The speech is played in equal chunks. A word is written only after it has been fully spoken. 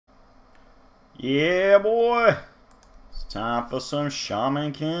Yeah, boy. It's time for some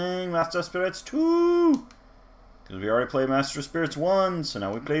Shaman King Master of Spirits 2. Because we already played Master of Spirits 1, so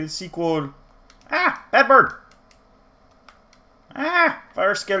now we play the sequel. Ah! Bad bird! Ah!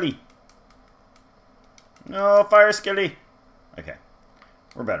 Fire skelly. No, fire skelly. Okay.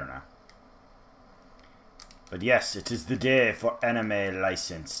 We're better now. But yes, it is the day for anime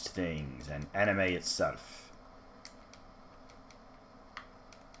licensed things and anime itself.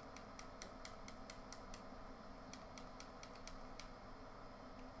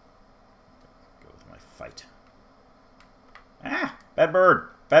 Go with my fight. Ah! Bad bird!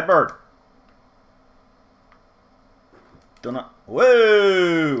 Bad bird! Don't know.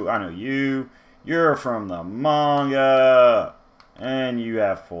 Whoa! I know you. You're from the manga. And you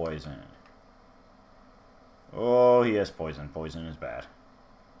have poison. Oh, he has poison. Poison is bad.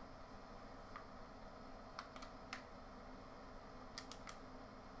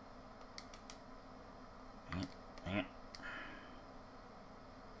 Dang it.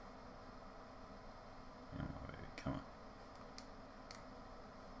 Oh, baby, come on.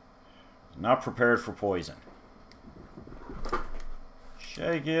 Not prepared for poison.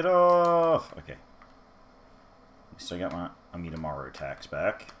 Shake it off. Okay. At least I got my Amidamaru attacks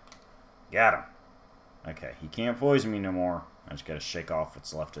back. Got him. Okay, he can't poison me no more. I just gotta shake off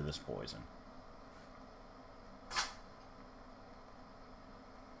what's left of this poison.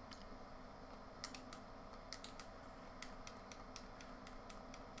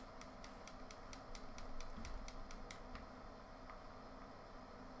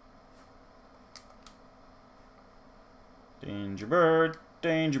 Danger bird,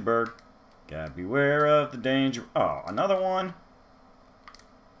 danger bird. Gotta beware of the danger. Oh, another one?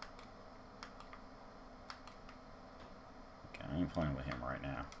 Okay, I ain't playing with him right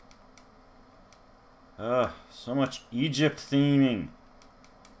now. So much Egypt theming.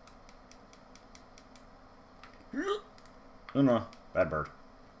 Oh no, bad bird.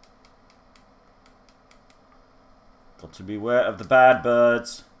 Got to beware of the bad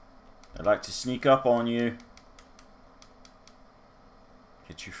birds. They like to sneak up on you.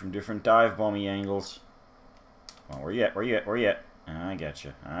 Get you from different dive bomby angles. Come on, where you at? Where you at? Where you at? I got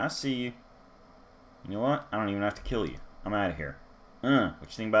you. I see you. You know what? I don't even have to kill you. I'm out of here. What you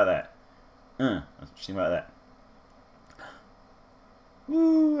think about that? What you think about that?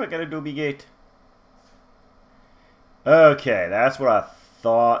 Woo! I got a Adobe gate. Okay, that's what I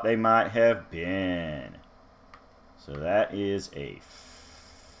thought they might have been. So that is a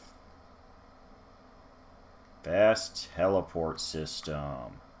fast teleport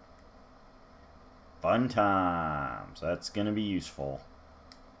system. Fun times. That's going to be useful.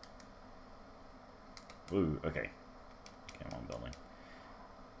 Ooh, okay. Okay, I'm on building.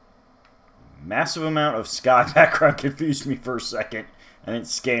 Massive amount of sky background confused me for a second. I didn't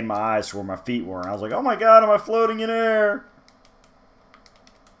scan my eyes to where my feet were. And I was like, oh my god, am I floating in air?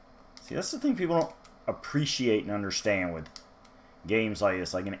 See, that's the thing people don't appreciate and understand with games like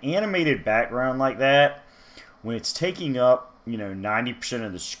this. Like an animated background like that, when it's taking up, 90%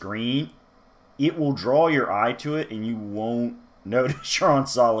 of the screen, it will draw your eye to it and you won't notice you're on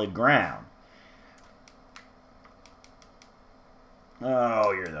solid ground.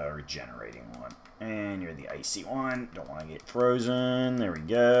 Oh, you're the regenerating one. And you're the icy one. Don't want to get frozen. There we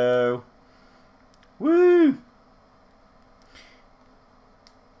go. Woo!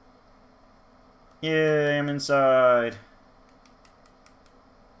 Yeah, I'm inside.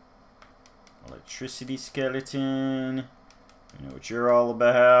 Electricity skeleton. You know what you're all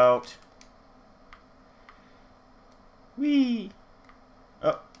about. Whee!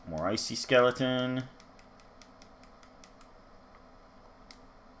 Oh, more icy skeleton.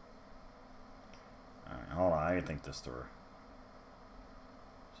 Alright, hold on, I can think this through.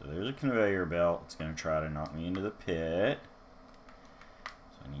 So there's a conveyor belt. It's going to try to knock me into the pit.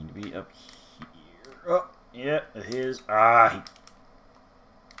 So I need to be up here. Oh, yeah, it is. Ah!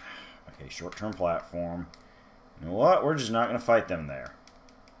 Okay, short-term platform. You know what? We're just not going to fight them there.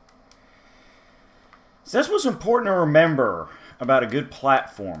 So that's what's important to remember about a good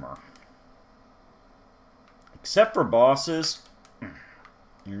platformer. Except for bosses,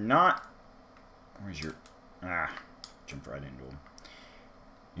 you're not... Where's your... Ah, jumped right into him.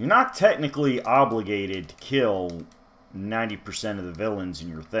 You're not technically obligated to kill 90% of the villains in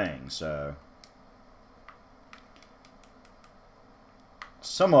your thing, so...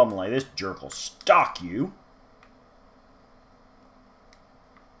 Some of them, like this jerk, will stalk you.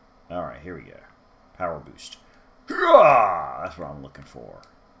 Alright, here we go. Power boost. That's what I'm looking for.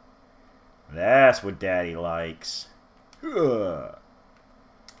 That's what Daddy likes.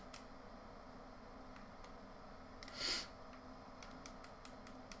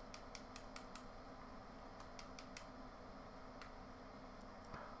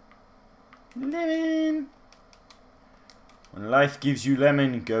 Lemon! When life gives you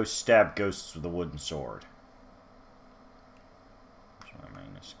lemon, go stab ghosts with a wooden sword.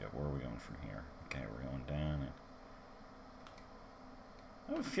 Where are we going from here? Okay, we're going down. And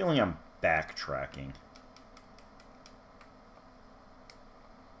I have a feeling I'm backtracking.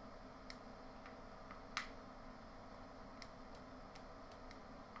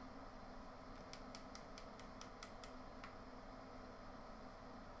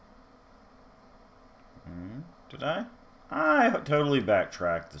 Did I? I totally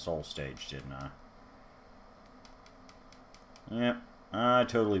backtracked this whole stage, didn't I? Yep, I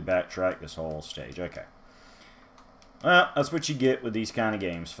totally backtracked this whole stage. Okay. Well, that's what you get with these kind of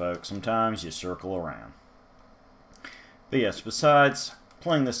games, folks. Sometimes you circle around. But yes, besides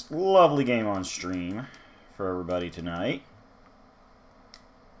playing this lovely game on stream for everybody tonight,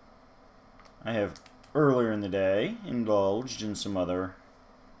 I have earlier in the day indulged in some other...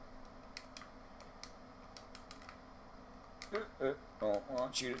 Don't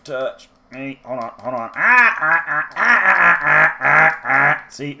want you to touch me. Hold on, hold on.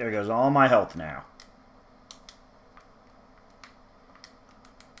 See, there goes all my health now.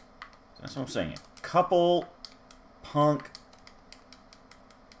 That's what I'm saying. Couple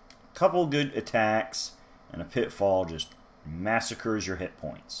good attacks, and a pitfall just massacres your hit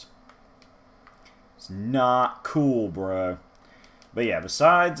points. It's not cool, bro. But yeah,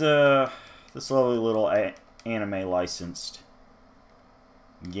 besides this lovely little anime licensed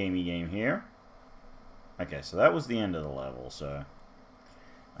gamey game here. Okay, so that was the end of the level, so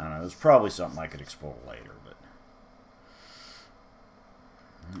I don't know, there's probably something I could explore later, but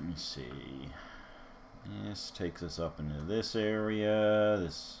let me see. This takes us up into this area.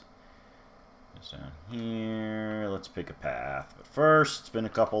 This is down here. Let's pick a path. But first, it's been a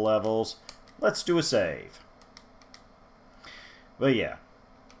couple levels. Let's do a save. But yeah,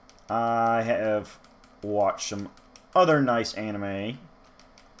 I have watched some other nice anime.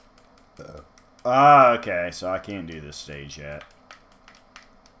 Okay, so I can't do this stage yet.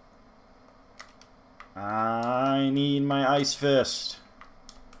 I need my ice fist.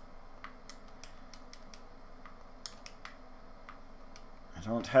 I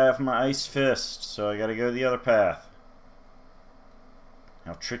don't have my ice fist, so I gotta go the other path.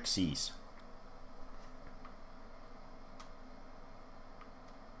 Now Trixies.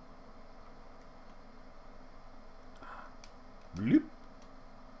 Bloop.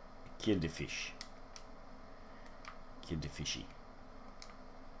 Kill the fish. Kill the fishy.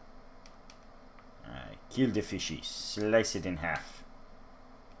 Alright, kill the fishy. Slice it in half.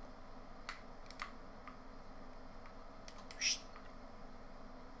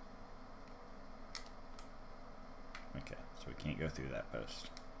 Okay, so we can't go through that post.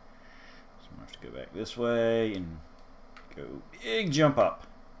 So I'm going to have to go back this way and go big jump up.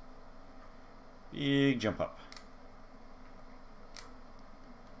 Big jump up.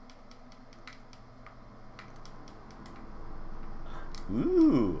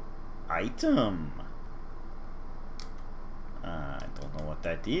 Ooh, item. I don't know what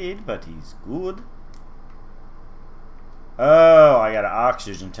that did, but he's good. Oh, I got an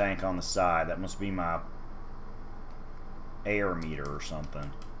oxygen tank on the side. That must be my air meter or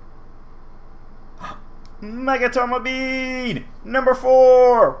something. Megatoma bead! Number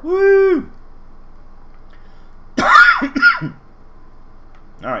 4! Woo!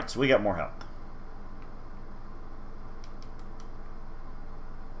 Alright, so we got more health.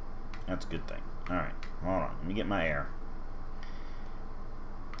 That's a good thing. Alright, hold on. Let me get my air.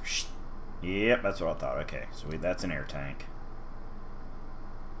 Yep, that's what I thought. Okay, so that's an air tank.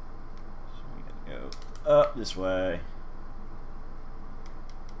 So we gotta go up this way.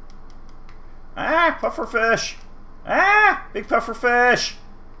 Ah, pufferfish! Ah, big pufferfish!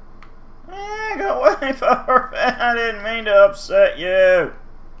 Ah, go away, pufferfish! I didn't mean to upset you.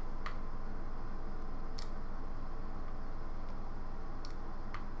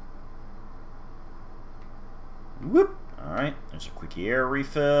 Whoop! Alright, there's a quickie air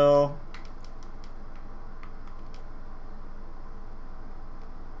refill.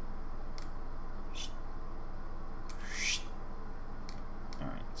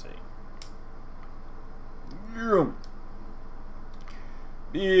 Alright, let's see.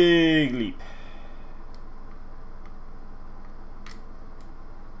 Big leap.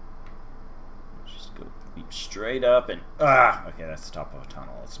 Let's just go leap straight up and... Ah! Okay, that's the top of a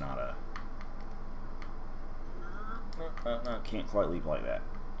tunnel. It's not a... No, can't quite leap like that.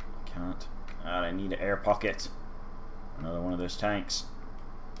 Can't. God, I need an air pocket. Another one of those tanks.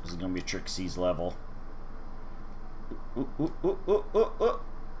 This is going to be a Trixies level.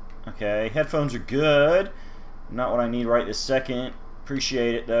 Okay, headphones are good. Not what I need right this second.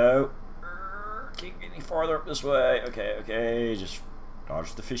 Appreciate it, though. Can't get any farther up this way. Okay, okay. Just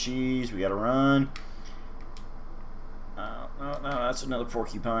dodge the fishies. We gotta run. No, that's another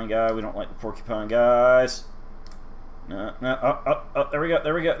porcupine guy. We don't like the porcupine guys. No. Oh, there we go.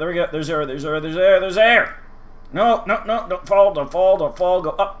 There's air. No, don't fall.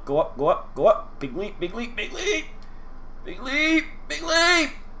 Go up. Big leap.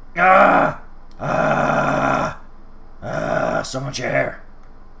 So much air.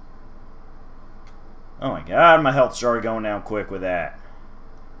 Oh my god, my health started going down quick with that.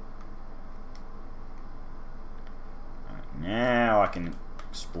 Alright, now I can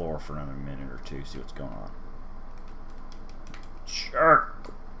explore for another minute or two, see what's going on.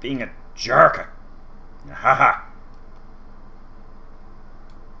 Jerk! Being a jerk! Haha!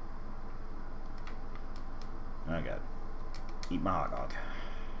 I gotta eat my hot dog.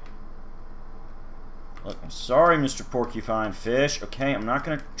 Look, I'm sorry, Mr. Porcupine Fish. Okay, I'm not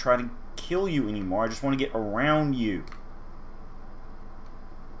gonna try to kill you anymore. I just want to get around you.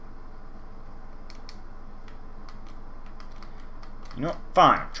 You know what?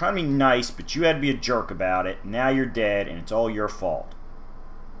 Fine. I'm trying to be nice, but you had to be a jerk about it. Now you're dead, and it's all your fault.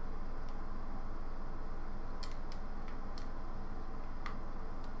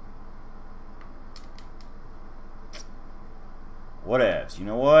 Whatevs. You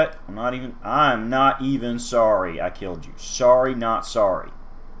know what? I'm not even sorry I killed you. Sorry, not sorry.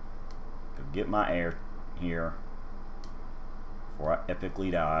 Go get my air here before I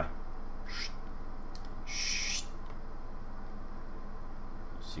epically die. Shh.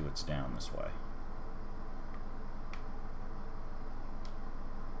 Let's see what's down this way.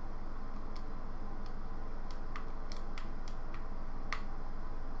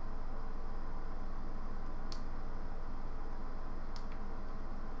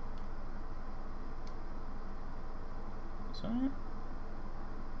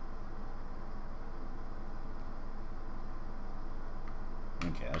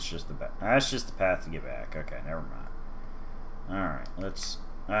 Okay, that's just the path to get back. Okay, never mind. Alright, let's...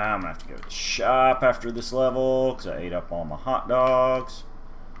 I'm gonna have to go to the shop after this level, because I ate up all my hot dogs.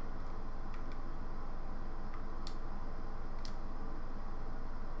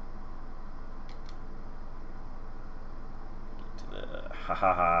 Get to the...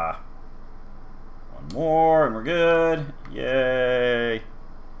 Ha. One more, and we're good. Yay!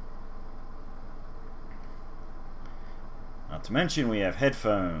 Not to mention we have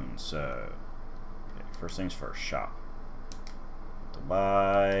headphones, so... Okay, first things first, shop. To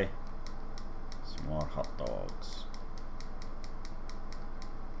buy some more hot dogs.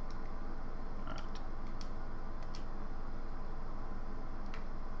 Alright.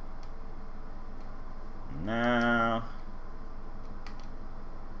 Now...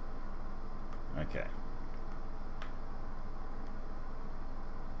 Okay.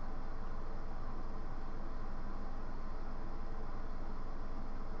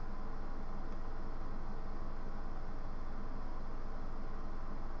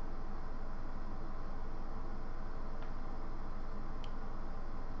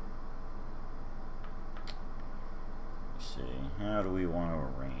 How do we want to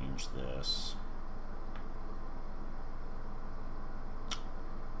arrange this?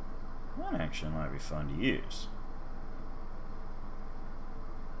 That actually might be fun to use.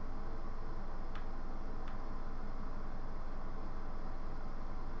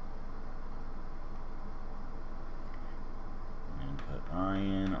 And put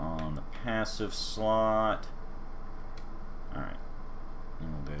iron on the passive slot. Alright.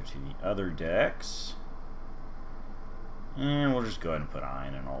 And we'll go to the other decks. And we'll just go ahead and put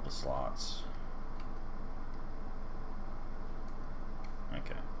iron in all the slots.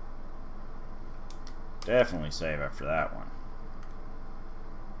 Okay. Definitely save after that one.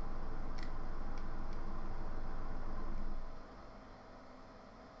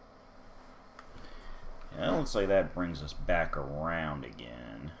 Yeah, it looks like that brings us back around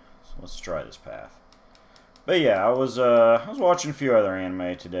again. So let's try this path. But yeah, I was watching a few other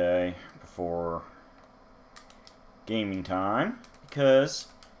anime today before gaming time, because,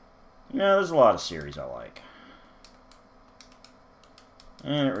 you know, there's a lot of series I like.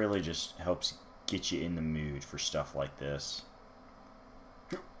 And it really just helps get you in the mood for stuff like this.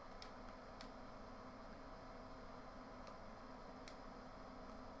 Okay.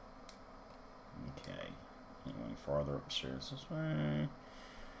 Going farther upstairs this way.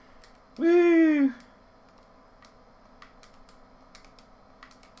 Woo!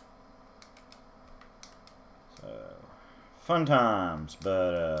 Fun times,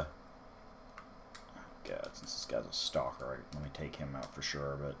 but, God, since this guy's a stalker, let me take him out for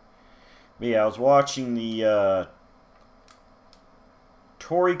sure, but yeah, I was watching the,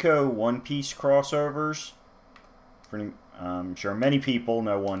 Toriko One Piece crossovers. I'm sure many people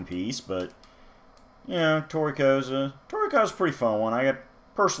know One Piece, but you know, Toriko's a pretty fun one. I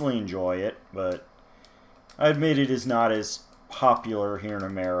personally enjoy it, but I admit it is not as popular here in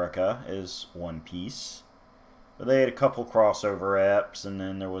America as One Piece. But they had a couple crossover apps, and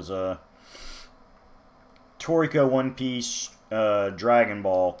then there was a Toriko One Piece Dragon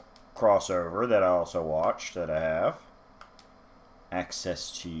Ball crossover that I also watched, that I have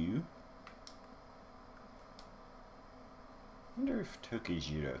access to. I wonder if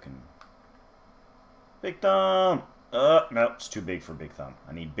Tokijudo can... Big Thumb! No, it's too big for Big Thumb.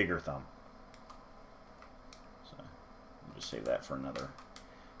 I need bigger thumb. So, I'll just save that for another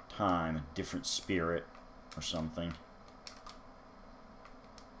time. A different spirit or something.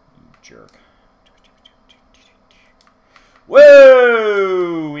 You jerk.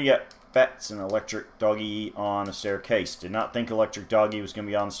 Whoa! We got Bats and Electric Doggy on a staircase. Did not think Electric Doggy was going to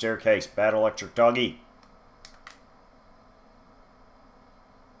be on the staircase. Bad Electric Doggy.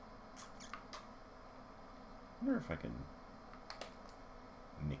 I wonder if I can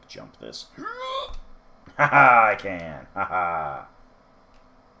Nick jump this. Haha, I can. Haha.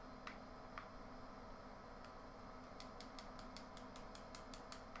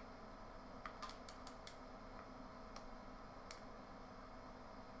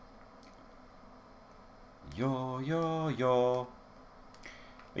 Yo, yo, yo.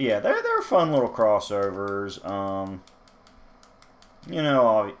 But yeah, they're fun little crossovers. You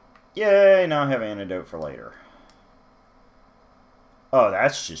know, yay, now I have antidote for later. Oh,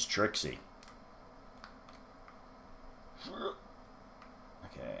 that's just Trixie.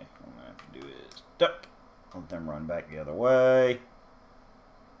 Okay, what I'm gonna have to do is duck. Let them run back the other way.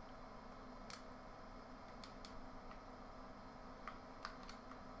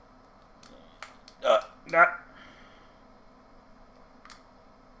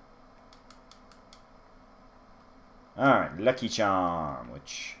 Alright, Lucky Charm,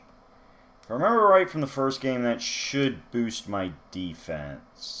 which, if I remember right from the first game, that should boost my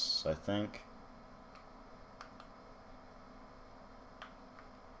defense, I think.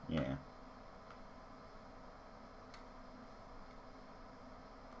 Yeah.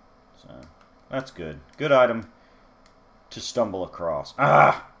 So, that's good. Good item to stumble across.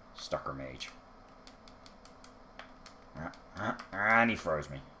 Ah! Stucker Mage. And he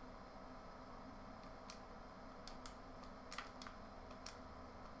froze me.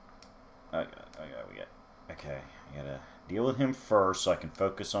 Okay, I gotta deal with him first so I can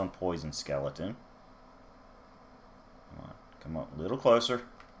focus on Poison Skeleton. Come on, come up a little closer.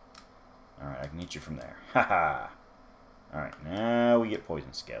 Alright, I can hit you from there. Haha! Alright, now we get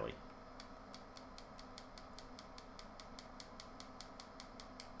Poison Skelly.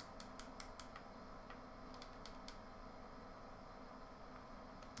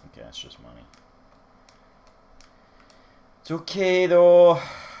 Okay, that's just money. It's okay, though.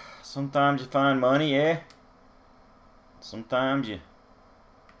 Sometimes you find money, eh? Sometimes you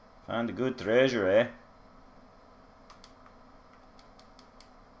find a good treasure, eh?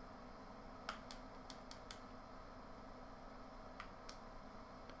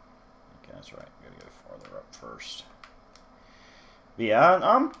 Okay, that's right. Gotta go farther up first. But yeah,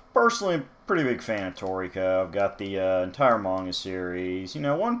 I'm personally a pretty big fan of Toriko. I've got the entire manga series. You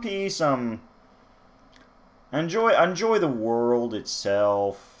know, One Piece, I enjoy the world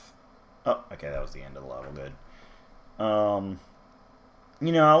itself. Oh, okay, that was the end of the level. Good.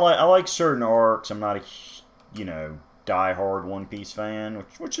 You know, I like certain arcs. I'm not a, you know, die-hard One Piece fan,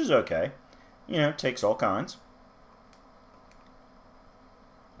 which is okay. You know, takes all kinds.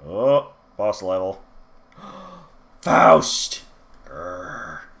 Oh, boss level. Faust!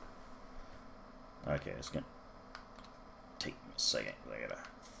 Grr. Okay, it's gonna take me a second. I gotta...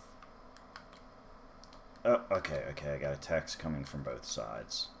 Oh, okay, I got attacks coming from both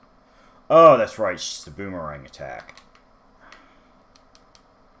sides. Oh, that's right, it's just the boomerang attack.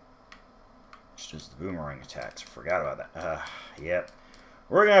 It's just the boomerang attacks. I forgot about that. Yep.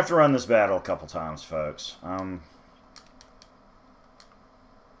 We're gonna have to run this battle a couple times, folks.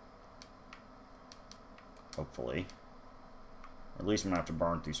 Hopefully. Or at least I'm gonna have to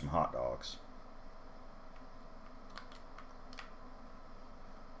burn through some hot dogs.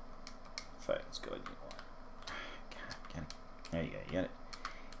 In fact, let's go ahead and... God, there you go. You gotta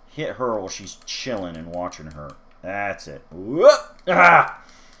hit her while she's chilling and watching her. That's it. Whoop! Ah!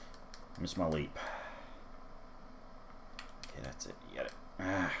 Missed my leap. Okay, that's it. You got it.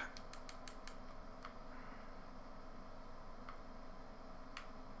 Ah.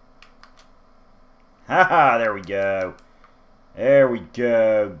 Haha, there we go. There we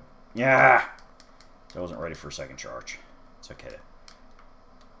go. Yeah. I wasn't ready for a second charge. It's okay.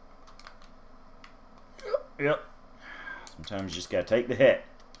 Yep. Sometimes you just gotta take the hit.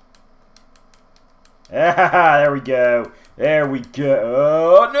 Ah, there we go. There we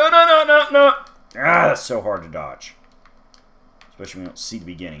go. Oh, no, no, no, no, no. Ah, that's so hard to dodge. Especially when you don't see the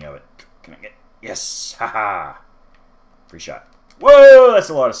beginning of it. Can I get... Yes. Haha. Free shot. Whoa, that's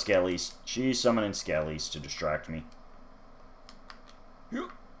a lot of skellies. She's summoning skellies to distract me.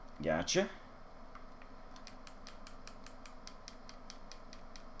 Gotcha.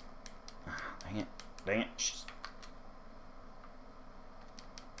 Dang it. Dang it. She's...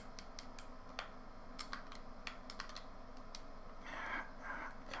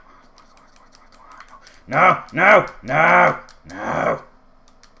 No, no, no, no.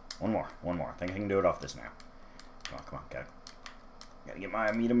 One more, one more. I think I can do it off this now. Come on, gotta get my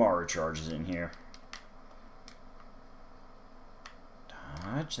Amidamara charges in here.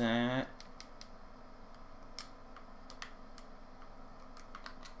 Dodge that.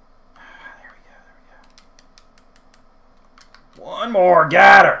 There we go. One more,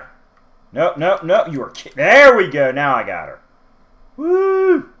 got her. No, no, no, you were kidding. There we go, now I got her.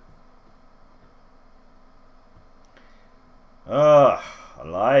 Woo! Ugh,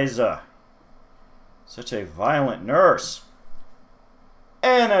 Eliza. Such a violent nurse.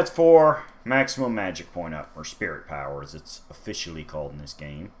 And that's for maximum magic point up, or spirit power as it's officially called in this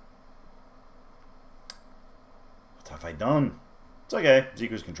game. What have I done? It's okay.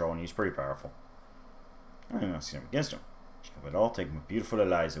 Ziku's controlling you. He's pretty powerful. I don't know what's against him. But I'll take my beautiful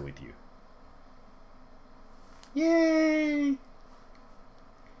Eliza with you. Yay!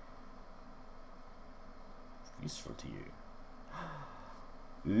 Useful to you.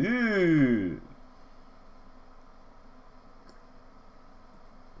 Ooh.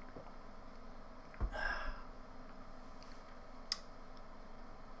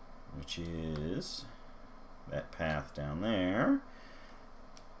 Which is that path down there.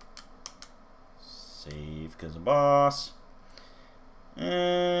 Save because of boss.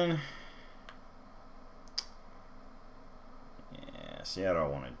 And yeah, see, how do I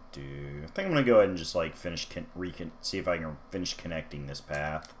want to do? I think I'm gonna go ahead and just like finish see if I can finish connecting this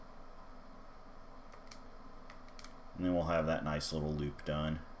path, and then we'll have that nice little loop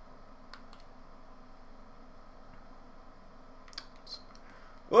done.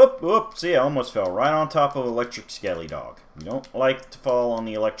 Whoop, whoop, see, I almost fell right on top of electric skelly dog. You don't like to fall on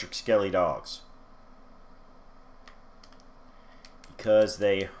the electric skelly dogs, because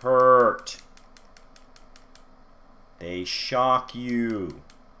they hurt. They shock you.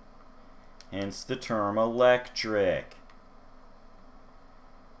 Hence the term electric.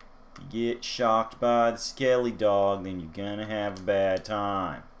 If you get shocked by the skelly dog, then you're gonna have a bad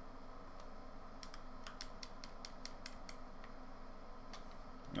time.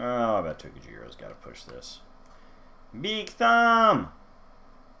 Oh, I bet Tokujiro's got to push this. Big thumb!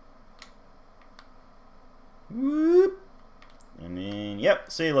 Whoop! And then,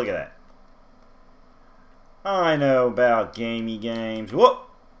 yep, see, look at that. I know about gamey games. Whoop!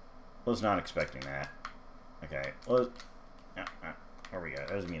 Was not expecting that. Okay, well, there we go.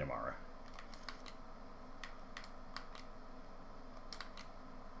 There's Midamara.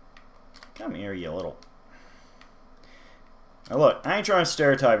 Come here, you little... Now look, I ain't trying to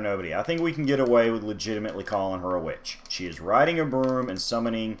stereotype nobody. I think we can get away with legitimately calling her a witch. She is riding a broom and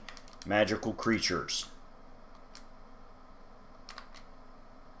summoning magical creatures.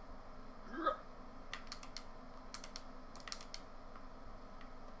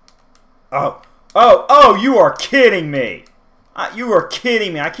 Oh, you are kidding me. You are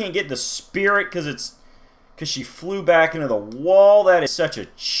kidding me. I can't get the spirit because she flew back into the wall. That is such a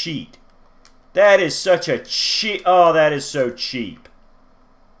cheat. That is such a cheat. Oh, that is so cheap.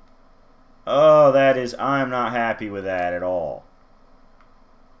 Oh, that is... I'm not happy with that at all.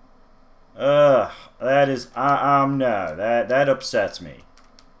 Ugh. That is... no. That upsets me.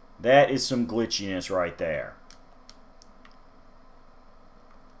 That is some glitchiness right there.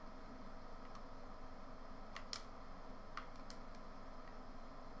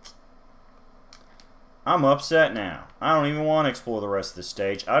 I'm upset now. I don't even want to explore the rest of the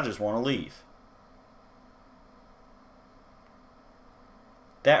stage. I just want to leave.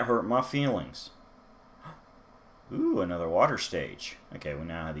 That hurt my feelings. Ooh, another water stage. Okay, we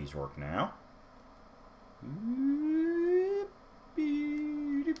know how these work now.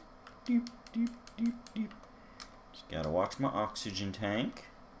 Just gotta watch my oxygen tank.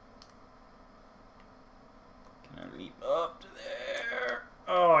 Can I leap up to there?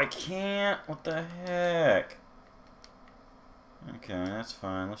 Oh, I can't. What the heck? Okay, that's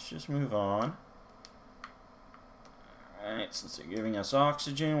fine. Let's just move on. Alright, since they're giving us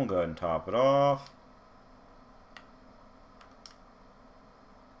oxygen, we'll go ahead and top it off.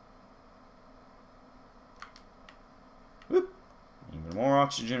 more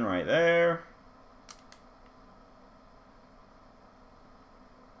oxygen right there.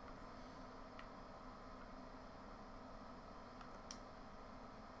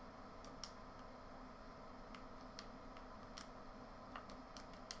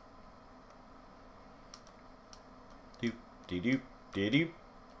 Doop, de doop, de doop,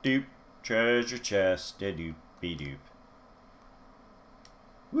 doop. Treasure chest, de doop, be doop.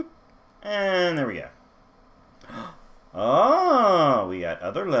 Whoop. And there we go. Oh, we got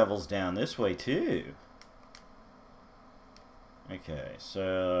other levels down this way too. Okay,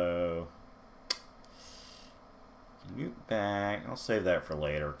 so loop back. I'll save that for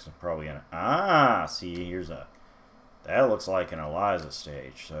later because I'm probably gonna. See, here's a. That looks like an Eliza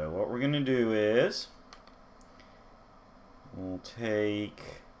stage. So what we're gonna do is we'll take.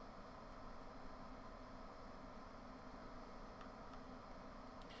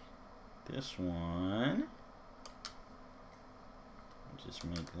 This one. Just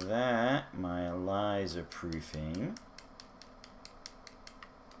make that my Eliza proofing.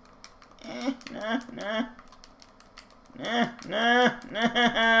 Nah.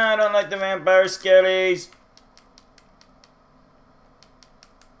 I don't like the vampire skellies.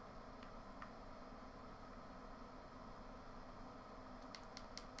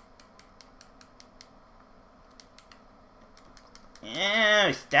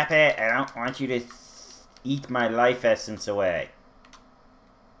 Oh, stop it. I don't want you to eat my life essence away.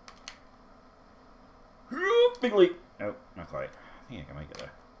 Big leap. Nope, not quite. I think I can make it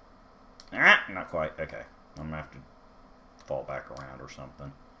there. Not quite. Okay. I'm gonna have to fall back around or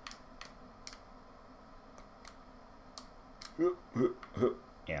something.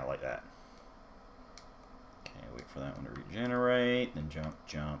 Yeah, like that. Okay, wait for that one to regenerate. Then jump,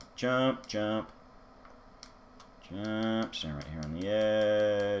 jump, jump, jump. Jump. Stand right here on the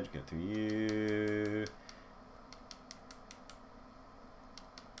edge. Go through you.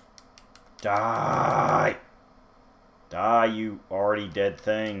 Die! Die, you already dead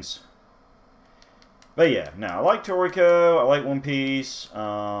things. But yeah, no, I like Toriko, I like One Piece.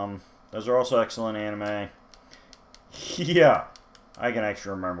 Those are also excellent anime. Yeah, I can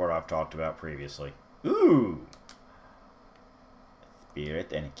actually remember what I've talked about previously. Ooh!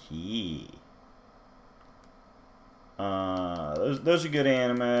 Spirit and a key. Those are good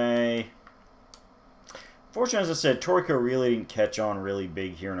anime. Fortunately, as I said, Toriko really didn't catch on really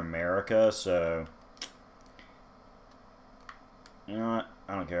big here in America, so... You know what?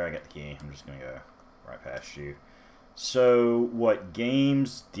 I don't care, I got the key. I'm just gonna go right past you. So, what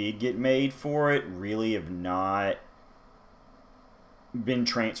games did get made for it really have not been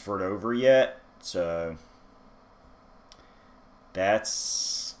transferred over yet, so...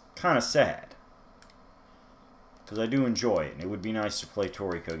 That's kind of sad. Because I do enjoy it, and it would be nice to play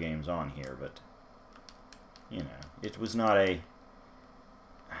Toriko games on here, but... You know, it was not a...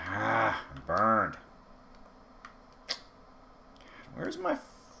 burned. Where's my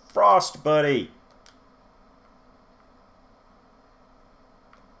frost buddy?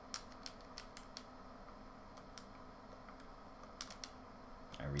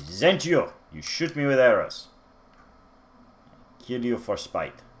 I resent you. You shoot me with arrows. I kill you for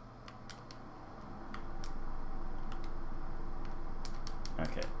spite.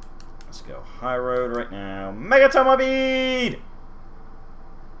 Okay. Let's go high road right now. Megatomobede!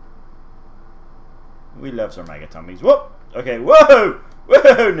 We love some Megatomies. Whoop! Okay, whoa!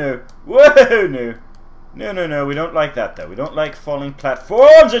 Whoa, no! Whoa, no! No, we don't like that, though. We don't like falling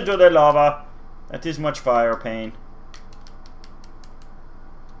platforms into the lava. That is much fire pain.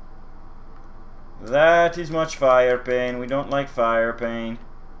 That is much fire pain. We don't like fire pain.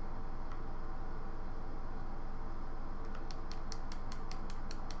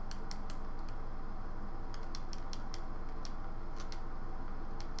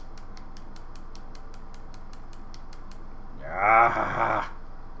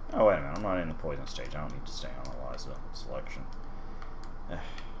 Oh, wait a minute. I'm not in the poison stage. I don't need to stay on Eliza selection.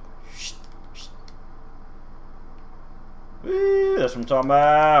 Woo, that's what I'm talking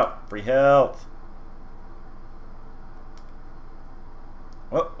about. Free health.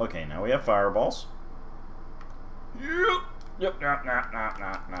 Oh, okay. Now we have fireballs. Yep.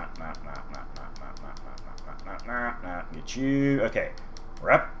 Get you. Okay.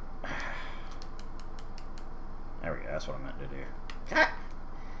 We're up. There we go. That's what I meant to do. God.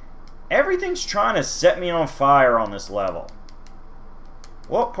 Everything's trying to set me on fire on this level.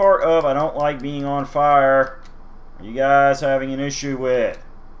 What part of I don't like being on fire are you guys having an issue with?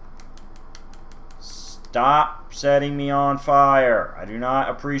 Stop setting me on fire. I do not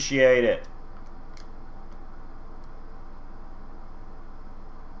appreciate it.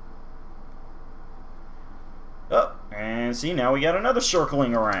 Oh, and And see, now we got another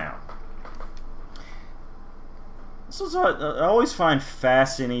circling around. This is what I always find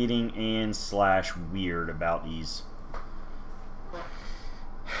fascinating and / weird about these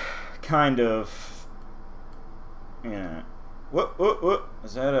kind of, yeah. What?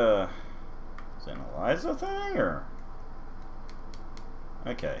 Is that an Eliza thing, or?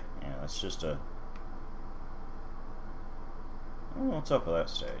 Okay, yeah, that's just a... Oh, what's up with that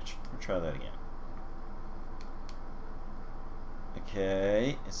stage? Let's try that again.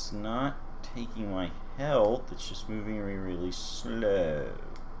 Okay, it's not taking my health, it's just moving really slow.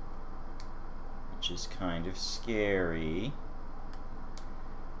 Which is kind of scary.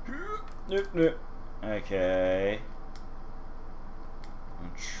 Okay.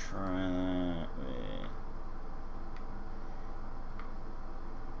 I'll try that way.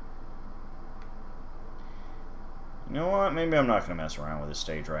 You know what? Maybe I'm not going to mess around with this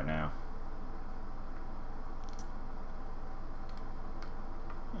stage right now.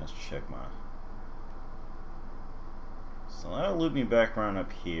 Let's check my... So that'll loop me back around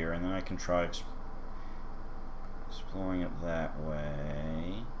up here, and then I can try exploring up that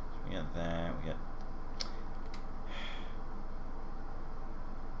way. So we got that, we got...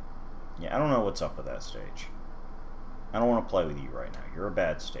 Yeah, I don't know what's up with that stage. I don't want to play with you right now. You're a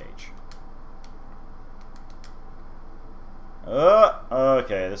bad stage.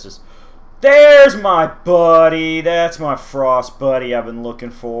 Okay, this is... There's my buddy! That's my frost buddy I've been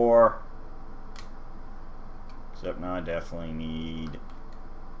looking for. Except now I definitely need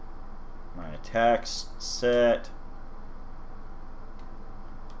my attacks set.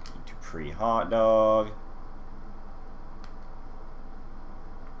 Need to pre-hot dog.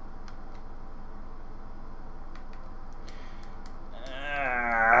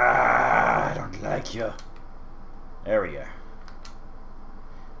 I don't like you. There we go.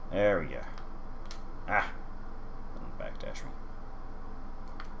 There we go. Ah. Don't backdash me.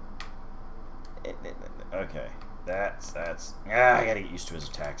 Okay. That's... Yeah, I gotta get used to his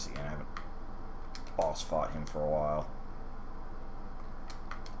attacks again. I haven't boss fought him for a while.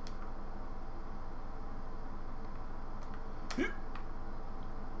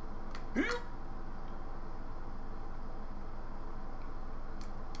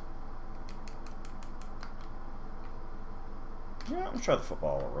 Yeah, let's try the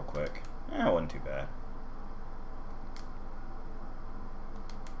football real quick. Yeah, it wasn't too bad.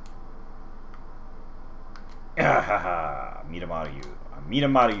 Ah ha ha! Meet him out of you. Meet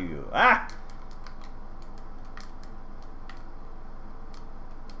him out of you. Ah!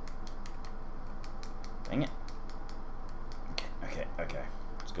 Dang it. Okay.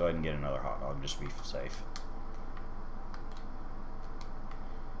 Let's go ahead and get another hot dog just to be safe.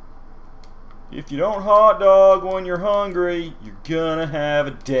 If you don't hot dog when you're hungry, you're gonna have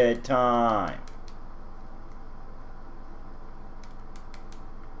a dead time.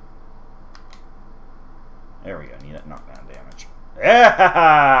 There we go. Need that knockdown damage. Yeah! Ha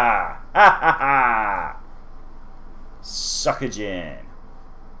ha! Ha ha ha! Suckagin.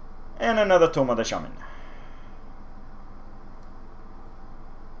 And another Toma the Shaman.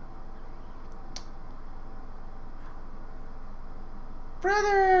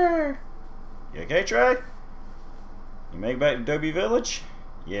 Brother! You okay, Trey? You make it back to Dobie Village?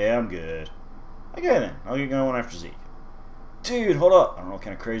 Yeah, I'm good. Okay then, I'll get going after Zeke. Dude, hold up. I don't know what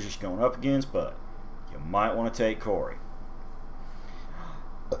kind of crazy she's going up against, but you might want to take Corey.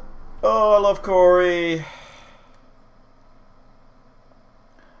 Oh, I love Corey.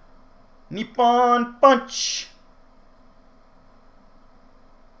 Nippon Punch.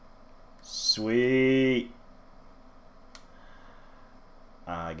 Sweet.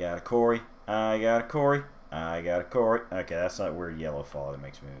 I got a Corey. I got a Corey. I got a Corey. Okay, that's that weird yellow fall that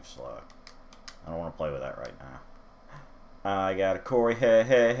makes me move slow. I don't want to play with that right now. I got a Corey. Hey,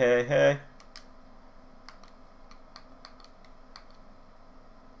 hey, hey, hey.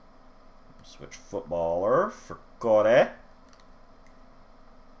 Switch footballer for Corey.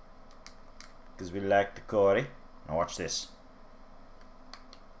 Because we like the Corey. Now watch this.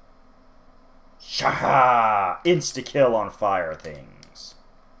 Shaha! Insta-kill on fire things.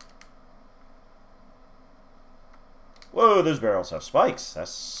 Whoa, those barrels have spikes.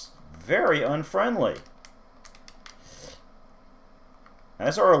 That's very unfriendly. And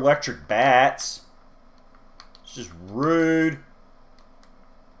that's our electric bats. It's just rude.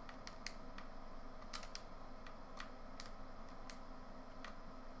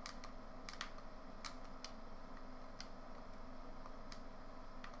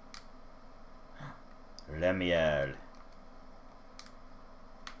 Lemiel.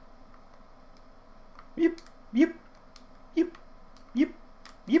 Yep, yep, yep, yep,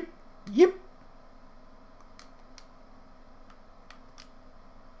 yep, yep.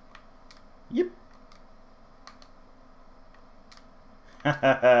 Ha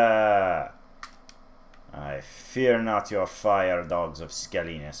ha ha! I fear not your fire, dogs of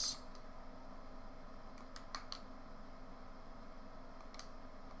skelliness.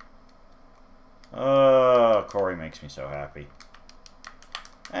 Oh, Corey makes me so happy.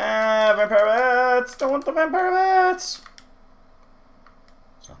 Ah, vampire bats! Don't want the vampire bats!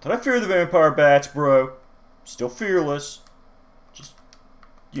 It's not that I fear the vampire bats, bro. Still fearless. Just,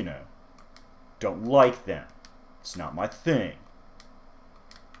 you know, don't like them. It's not my thing.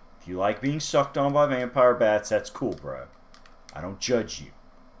 If you like being sucked on by vampire bats, that's cool, bro. I don't judge you.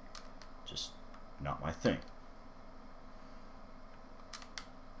 Just not my thing.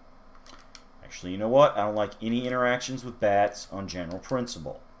 Actually, you know what? I don't like any interactions with bats on general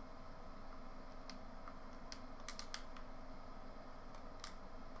principle.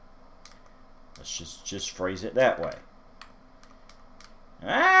 Let's just phrase it that way.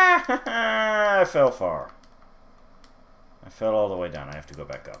 Ah! I fell far. I fell all the way down. I have to go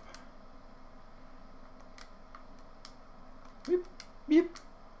back up. Beep, beep,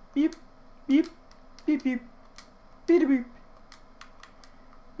 beep, beep, beep, beep, beep, beep.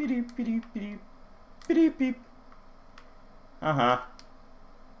 Beep, beep, beep, beep, beep. Uh-huh.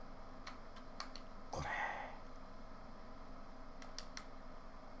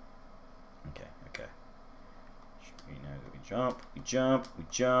 Okay. We know that we jump, we jump, we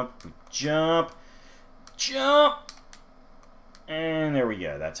jump, we jump, jump! And there we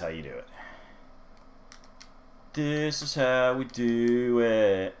go. That's how you do it. This is how we do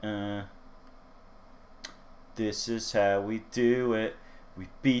it. This is how we do it. We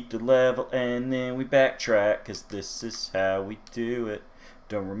beat the level and then we backtrack, 'cause this is how we do it.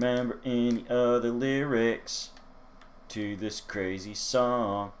 Don't remember any other lyrics to this crazy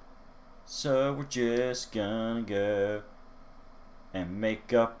song, so we're just gonna go and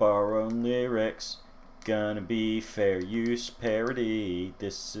make up our own lyrics. Gonna be fair use parody.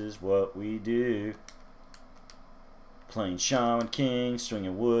 This is what we do. Playing Shaman King,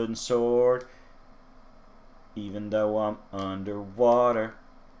 swinging wooden sword. Even though I'm underwater,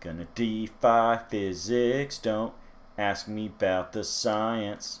 gonna defy physics. Don't ask me about the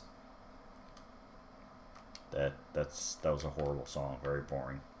science. That was a horrible song. Very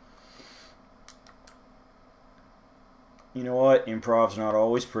boring. You know what? Improv's not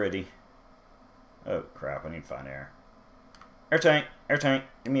always pretty. Oh crap! I need to find air. Air tank! Air tank!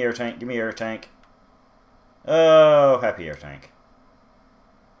 Give me air tank! Give me air tank! Oh, happy air tank.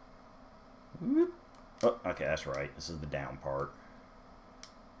 Whoop. Oh, okay, that's right. This is the down part.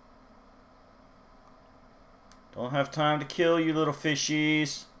 Don't have time to kill you, little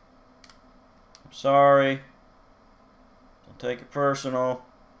fishies. I'm sorry. Don't take it personal.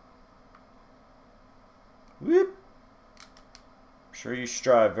 Whoop. I'm sure you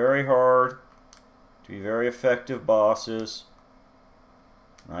strive very hard to be very effective bosses.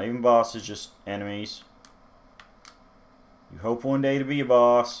 Not even bosses, just enemies. You hope one day to be a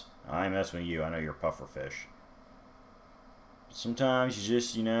boss. I ain't messing with you. I know you're a pufferfish. Sometimes you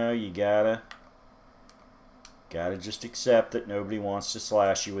just, you know, you gotta just accept that nobody wants to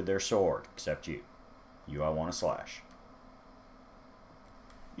slash you with their sword, except you. You, I want to slash.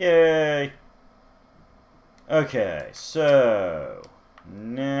 Yay! Okay, so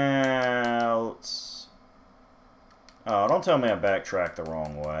now let's. Oh, don't tell me I backtracked the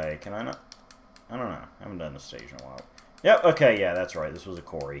wrong way. Can I not? I don't know. I haven't done this stage in a while. Yep, okay, yeah, that's right. This was a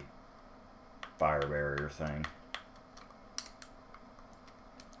Corey fire barrier thing.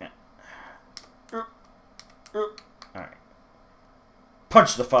 Yeah. Alright.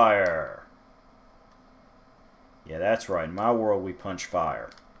 Punch the fire! Yeah, that's right. In my world, we punch fire.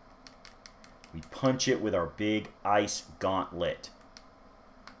 We punch it with our big ice gauntlet.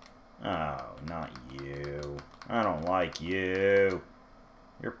 Oh, not you. I don't like you.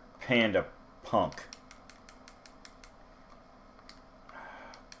 You're panda punk.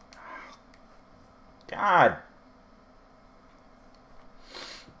 God.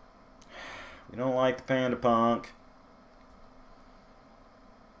 We don't like the panda punk.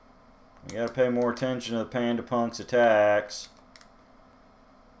 We gotta pay more attention to the panda punk's attacks.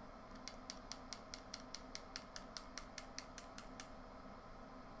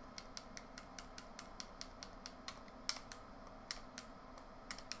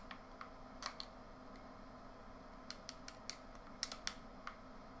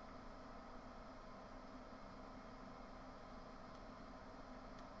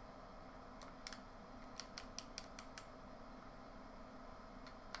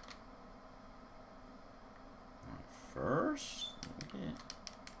 First,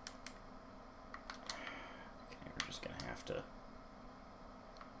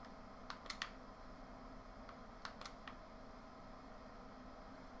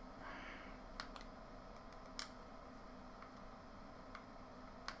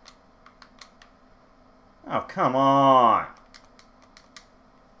 Oh, come on.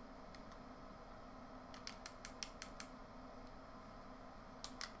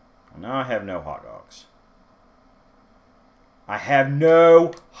 Well, now I have no hot dogs. I have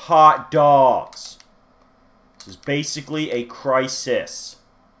no hot dogs. This is basically a crisis.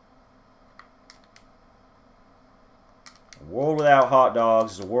 A world without hot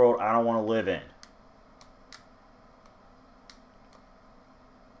dogs is a world I don't want to live in.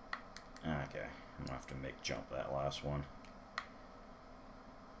 Okay, I'm going to have to make jump that last one.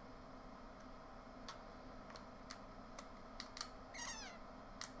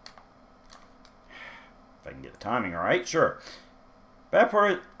 If I can get the timing right, sure. Bad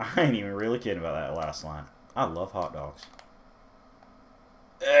part, I ain't even really kidding about that last line. I love hot dogs.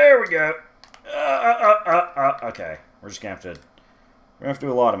 There we go. Okay, we're just gonna have to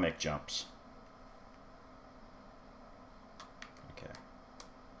do a lot of make jumps. Okay.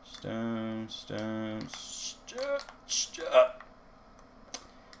 Stone. It's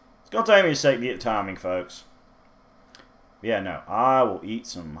gonna take me a sec to get the timing, folks. But yeah, no, I will eat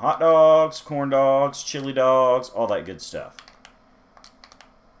some hot dogs, corn dogs, chili dogs, all that good stuff.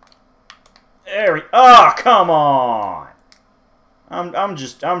 There we. Oh, come on! I'm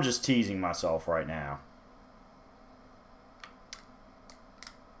just teasing myself right now.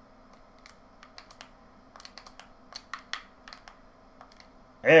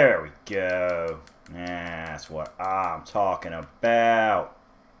 There we go. That's what I'm talking about.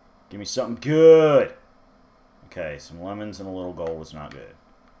 Give me something good. Okay, some lemons and a little gold is not good.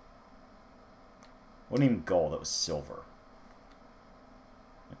 Wasn't even gold, that was silver.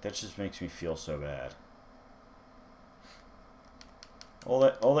 Like, that just makes me feel so bad. All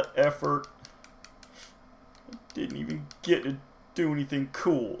that effort. I didn't even get to do anything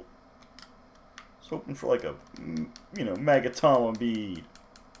cool. I was hoping for like a, you know, Magatama bead.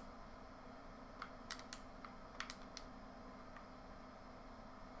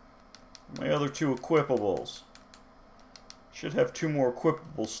 My other two equipables. Should have 2 more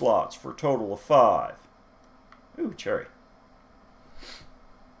equipable slots for a total of 5. Ooh, cherry.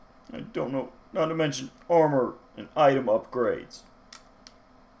 I don't know, not to mention armor and item upgrades.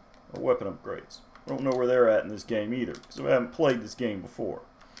 Or weapon upgrades. I don't know where they're at in this game either, because I haven't played this game before.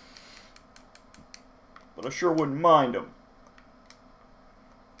 But I sure wouldn't mind them.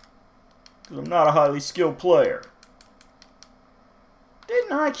 Because I'm not a highly skilled player.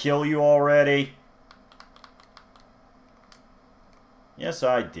 Didn't I kill you already? Yes,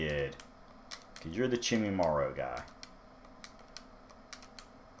 I did. Because you're the Chimimaro guy.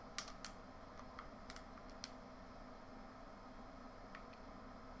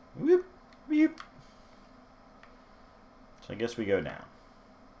 Whoop, whoop. So I guess we go down.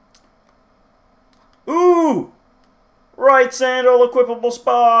 Ooh! Right sandal equipable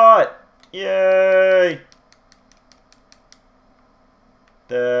spot! Yay!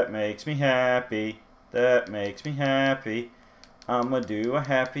 That makes me happy. That makes me happy. I'ma do a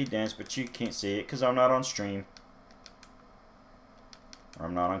happy dance, but you can't see it because I'm not on stream. Or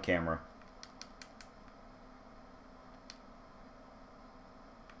I'm not on camera.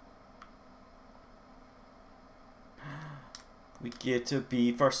 We get to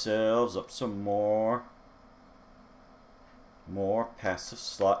beef ourselves up some more. More passive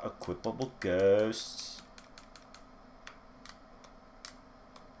slot equipable ghosts.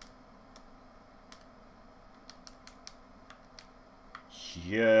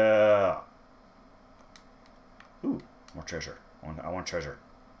 Yeah. Ooh, more treasure. I want treasure.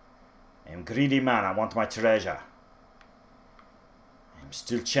 I'm greedy man. I want my treasure. I'm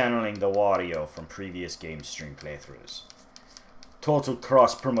still channeling the Wario from previous game stream playthroughs. Total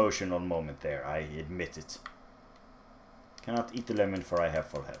cross-promotional moment there. I admit it. Cannot eat the lemon for I have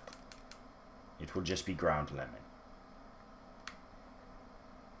full health. It will just be ground lemon.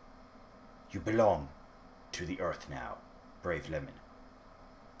 You belong to the earth now, brave lemon.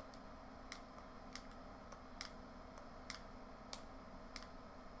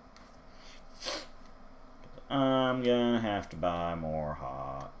 I'm gonna have to buy more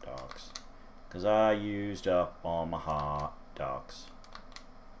hot dogs. Because I used up all my hot dogs.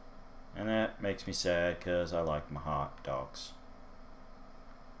 And that makes me sad because I like my hot dogs.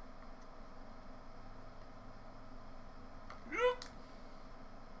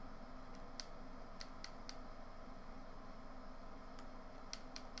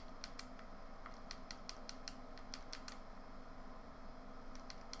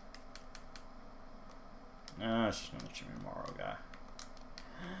 It's just another Chimimaro guy.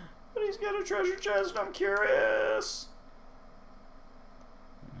 But he's got a treasure chest, I'm curious.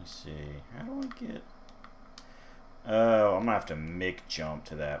 Let me see. How do I get... Oh, I'm gonna have to make jump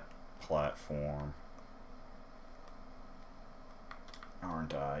to that platform.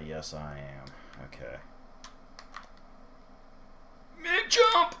 Aren't I? Yes, I am. Okay.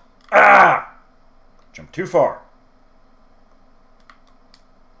 Mid-jump! Ah! Jump too far.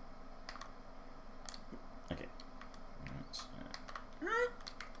 Okay.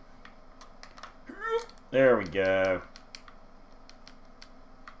 There we go.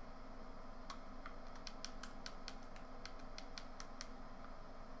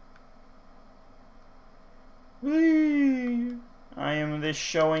 Whee! I am the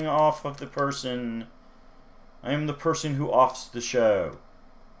showing off of the person. I am the person who offs the show.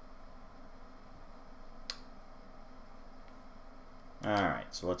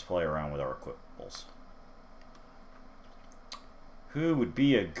 Alright, so let's play around with our equipables. Who would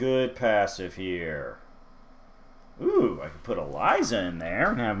be a good passive here? Ooh, I could put Eliza in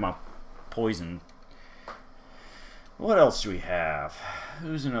there and have my poison. What else do we have?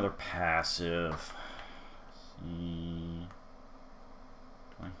 Who's another passive? Let's see.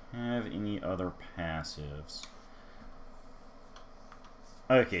 Do I have any other passives?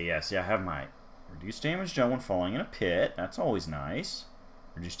 Okay, yes, I have my reduce damage done when falling in a pit. That's always nice.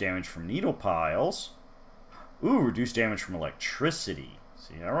 Reduce damage from needle piles. Ooh, reduce damage from electricity.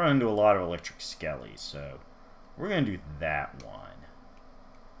 See, I run into a lot of electric skellies, so we're going to do that one.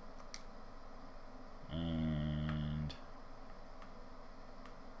 And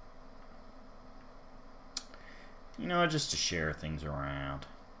you know, just to share things around.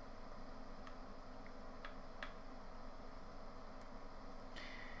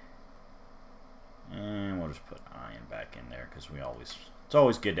 And we'll just put iron back in there because it's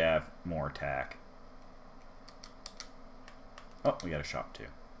always good to have more attack. Oh, we got a shop too.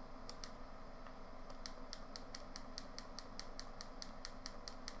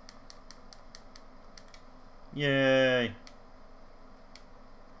 Yay!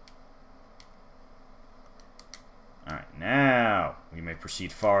 Alright, now we may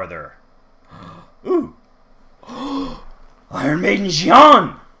proceed farther. Ooh! Iron Maiden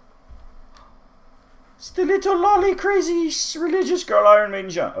Xian! It's the little lolly crazy religious girl Iron Maiden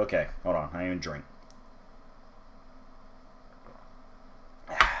Xian. Okay, hold on, I need a drink.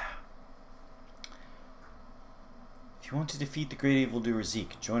 If you want to defeat the great evildoer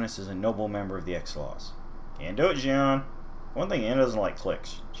Zeke, join us as a noble member of the X-Laws. Can't do it, Xian. One thing, Anna doesn't like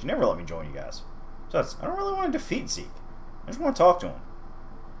clicks. She never let me join you guys. Besides, I don't really want to defeat Zeke. I just want to talk to him.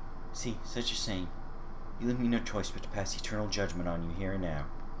 See, such a shame. You leave me no choice but to pass eternal judgment on you here and now.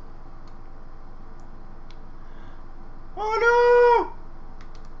 Oh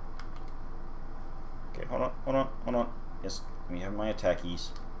no! Okay, hold on. Yes, let me have my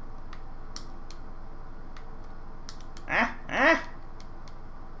attackies. Ah!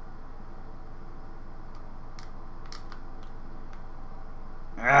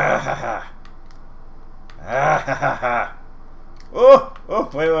 Oh,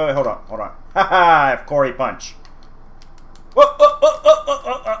 wait, hold on. I have Cory Punch.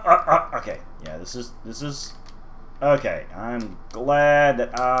 Okay, yeah, this is okay. I'm glad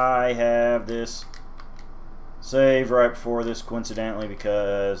that I have this saved right before this, coincidentally,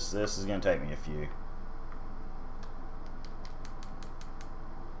 because this is going to take me a few.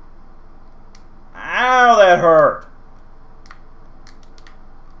 Ow, that hurt!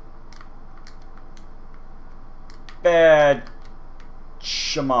 Bad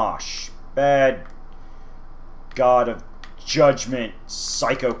Shamash. Bad God of Judgment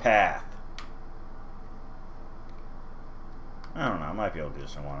psychopath. I don't know, I might be able to do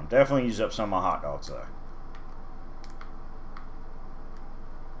this in one. I'm definitely use up some of my hot dogs though.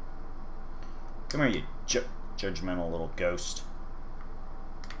 Come here, you judgmental little ghost.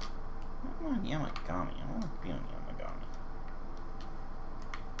 Come on, Yamagami. I want to be on Yamagami.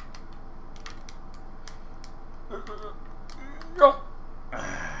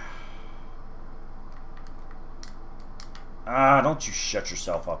 Don't you shut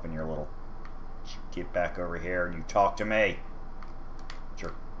yourself up in your little... Get back over here and you talk to me. With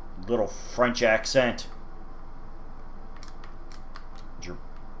your little French accent. With your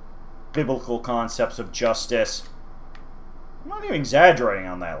biblical concepts of justice. I'm not even exaggerating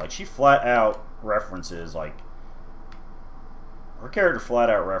on that. Like, she flat out references, like... Her character flat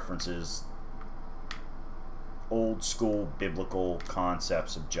out references old school biblical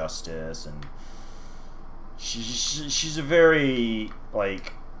concepts of justice, and she's a very,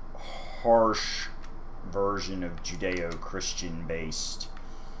 like, harsh version of Judeo-Christian based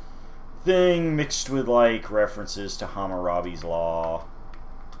thing mixed with, like, references to Hammurabi's Law.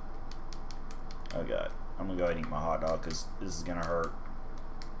 Oh god, I'm gonna go ahead and eat my hot dog because this is gonna hurt.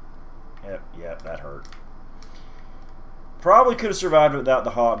 Yep, that hurt. Probably could have survived without the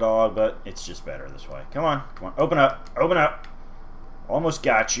hot dog, but it's just better this way. Come on, open up. Almost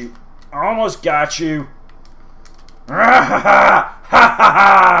got you. Almost got you.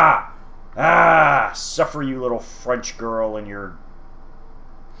 Ah, suffer, you little French girl, and your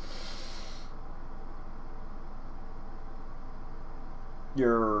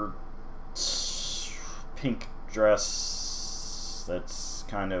pink dress. That's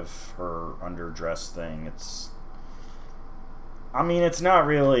kind of her underdress thing. I mean, it's not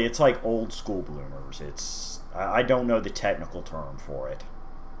really. It's like old school bloomers. I don't know the technical term for it.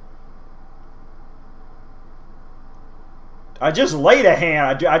 I just laid a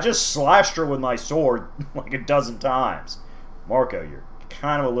hand. I just slashed her with my sword like a dozen times. Marco, you're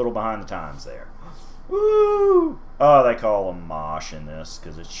kind of a little behind the times there. Woo! Oh, they call him Mosh in this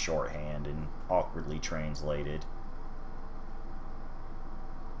because it's shorthand and awkwardly translated.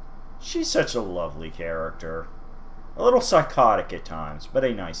 She's such a lovely character. A little psychotic at times, but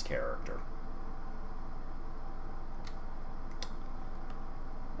a nice character.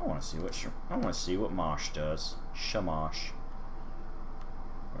 I want to see what Mosh does. Shamash.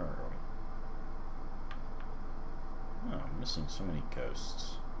 Where are we? Oh, I'm missing so many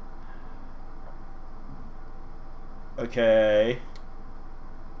ghosts. Okay.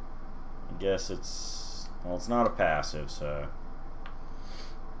 I guess it's not a passive, so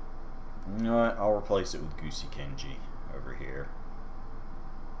you know what? I'll replace it with Goosey Kenji over here.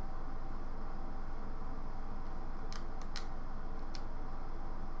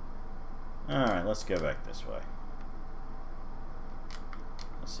 Alright, let's go back this way.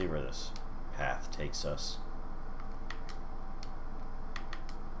 Let's see where this path takes us.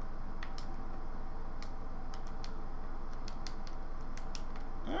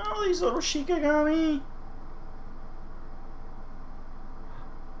 Oh, these little Shikigami!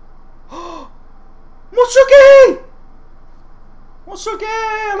 Musuke! Musuke!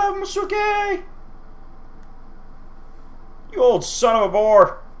 I love Musuke! You old son of a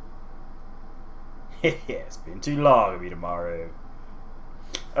boar! It's been too long, Amidamaru.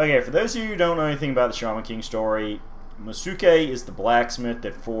 Okay, for those of you who don't know anything about the Shaman King story, Musuke is the blacksmith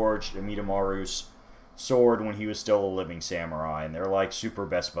that forged Amidamaru's sword when he was still a living samurai, and they're like super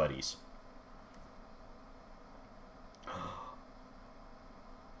best buddies.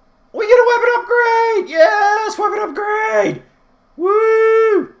 We get a weapon upgrade! Yes! Weapon upgrade!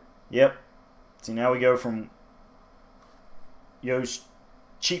 Woo! Yep. See, now we go from Yo's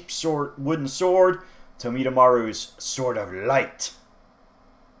cheap wooden sword to Amidamaru's sword of light.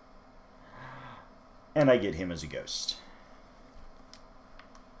 And I get him as a ghost.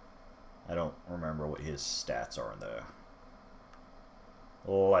 I don't remember what his stats are, though.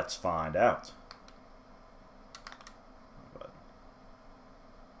 Let's find out.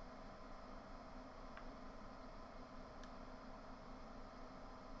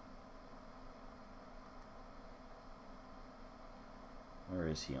 Where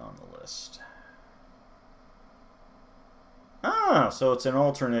is he on the list? Ah, so it's an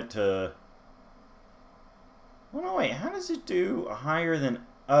alternate to... Well, no, wait. How does it do higher than...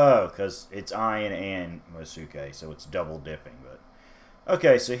 Oh, because it's Ian and Musuke, so it's double dipping. But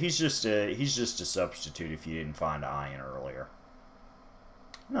okay, so he's just a substitute if you didn't find Ian earlier.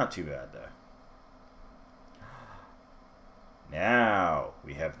 Not too bad though. Now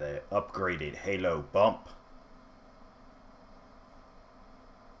we have the upgraded Halo bump.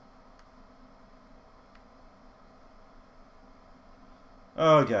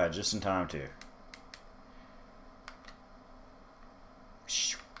 Oh god, just in time too.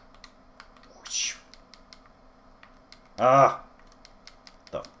 Ah!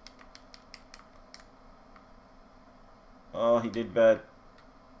 Oh, he did bad.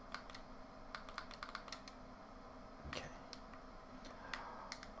 Okay.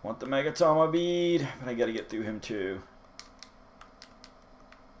 I want the Megatama bead, but I gotta get through him too.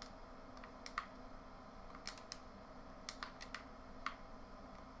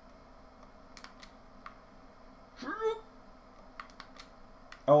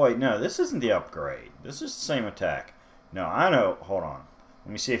 Oh wait, no, this isn't the upgrade. This is the same attack. No, I know. Hold on.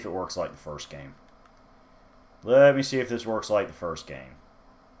 Let me see if it works like the first game. Let me see if this works like the first game.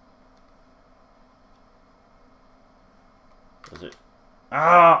 Does it?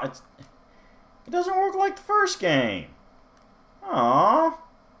 Ah, it doesn't work like the first game. Aww. Or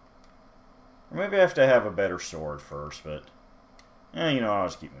maybe I have to have a better sword first, but... you know, I'll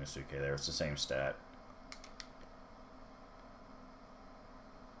just keep Musuke there. It's the same stat.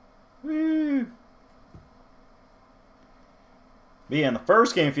 Woo! But yeah, in the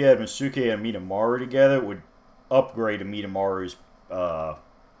first game, if you had Musuke and Amidamaru together, it would upgrade Amidamaru's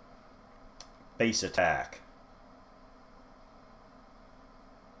base attack.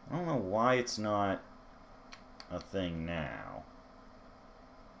 I don't know why it's not a thing now.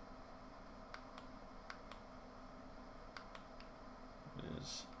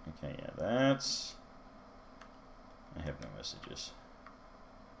 Because, okay, yeah, that's... I have no messages.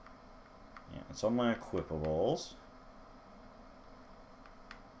 Yeah, it's all my equipables.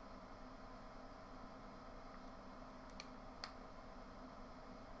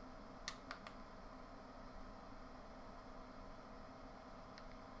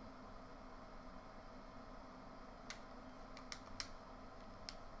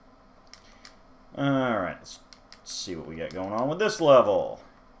 Alright, let's see what we got going on with this level.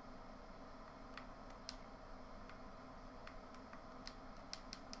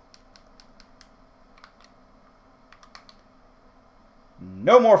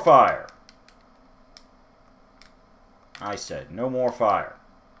 No more fire. I said no more fire.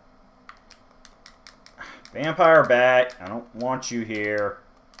 Vampire bat, I don't want you here.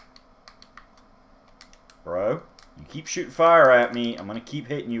 Bro, you keep shooting fire at me, I'm going to keep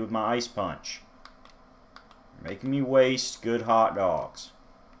hitting you with my ice punch. You're making me waste good hot dogs.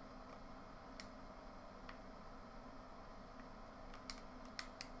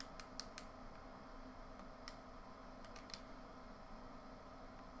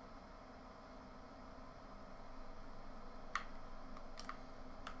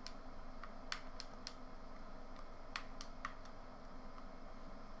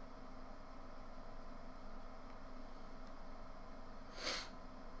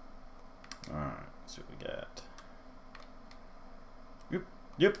 Alright, let's see what we got.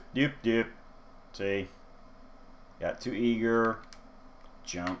 Yep. See? Got too eager.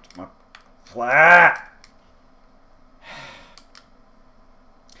 Jumped my flat.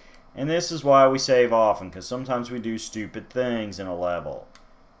 And this is why we save often, because sometimes we do stupid things in a level.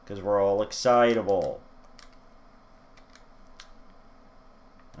 Because we're all excitable.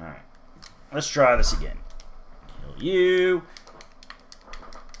 Alright. Let's try this again. Kill you.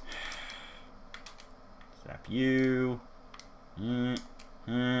 Zap you.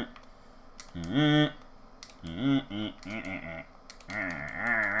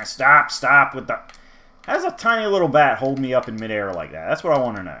 Stop with the... How does a tiny little bat hold me up in midair like that? That's what I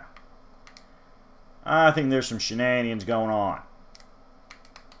want to know. I think there's some shenanigans going on.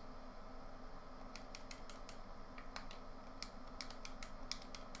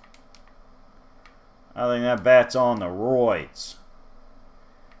 I think that bat's on the roids.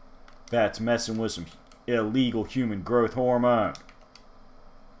 Bat's messing with some illegal human growth hormone.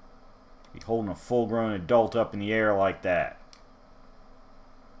 Be holding a full-grown adult up in the air like that.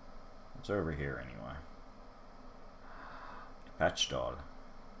 What's over here anyway? Patch dog.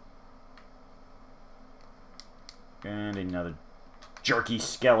 And another jerky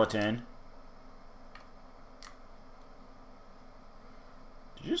skeleton.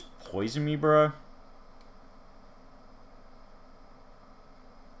 Did you just poison me, bro?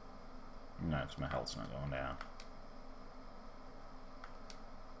 No, it's my health's not going down.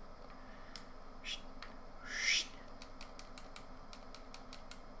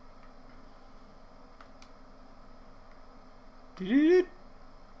 Yep.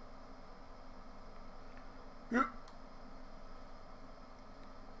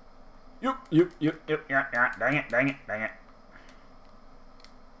 Yeah. Dang it.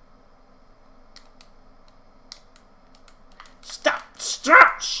 Stop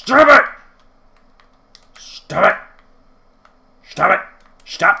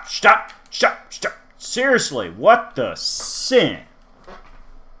it! Seriously, what the sin?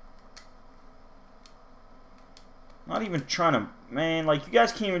 Not even trying to... Man, like, you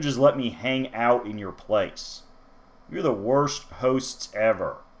guys can't even just let me hang out in your place. You're the worst hosts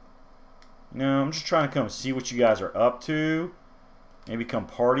ever. You know, I'm just trying to come see what you guys are up to. Maybe come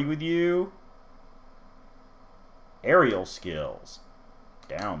party with you. Aerial skills.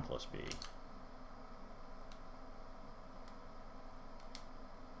 Down plus B.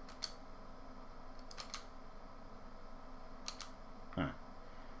 Huh.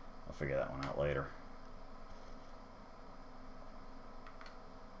 I'll figure that one out later.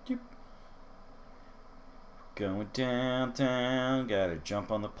 Going downtown, gotta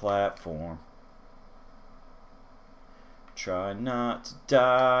jump on the platform. Try not to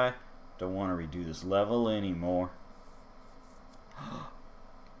die. Don't want to redo this level anymore.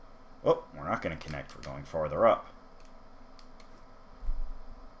 Oh, we're not going to connect. We're going farther up.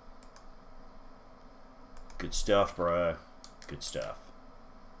 Good stuff, bro. Good stuff.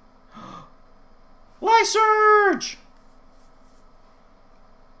 Lysurge!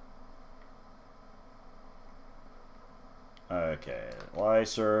 Okay,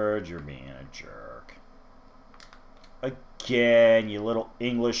 Lysurge, you're being a jerk. Again, you little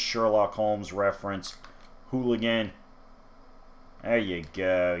English Sherlock Holmes reference. Hooligan. There you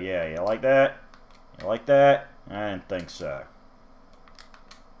go. Yeah, you like that? You like that? I didn't think so.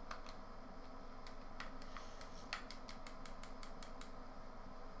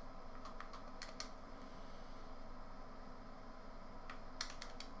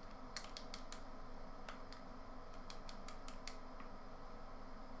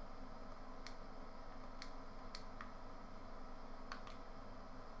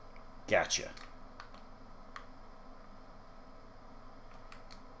 Gotcha.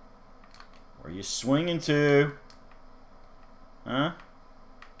 Where you swinging to? Huh?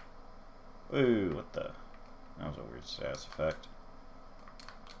 Ooh, what the? That was a weird status effect.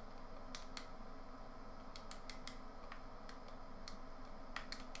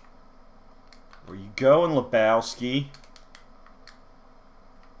 Where you going, Lebowski?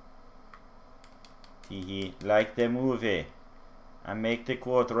 Hee like the movie. I make the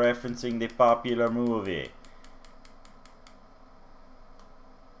quote referencing the popular movie.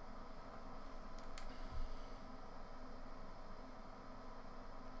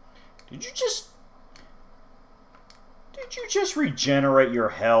 Did you just regenerate your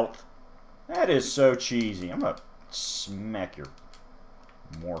health? That is so cheesy. I'm gonna smack your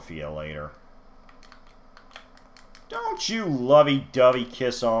Morphia later. Don't you lovey-dovey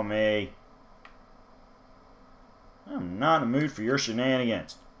kiss on me. I'm not in the mood for your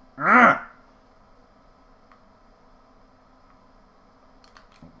shenanigans. Ugh!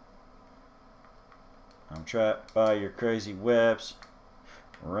 I'm trapped by your crazy webs.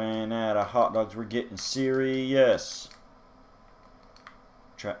 Ran out of hot dogs, we're getting serious.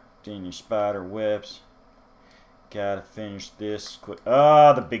 Trapped in your spider webs. Gotta finish this quick.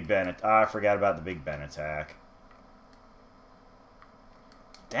 Ah, the Big Ben. I forgot about the Big Ben attack.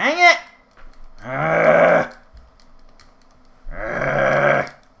 Dang it!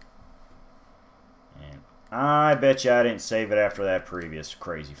 And I bet you I didn't save it after that previous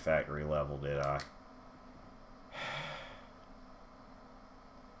crazy factory level, did I?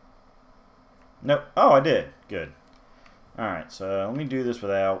 Nope. Oh, I did. Good. Alright, so let me do this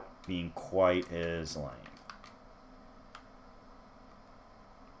without being quite as lame.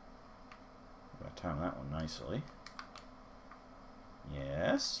 Gotta time that one nicely.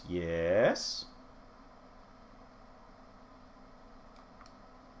 Yes, yes.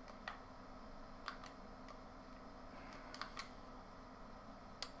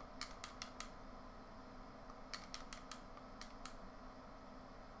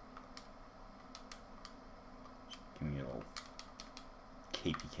 Give me a little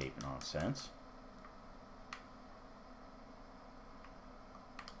capey cape nonsense.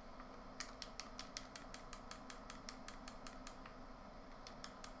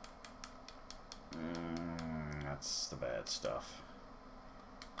 That's the bad stuff.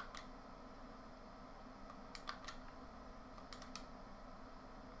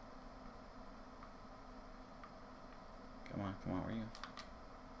 Come on, where are you?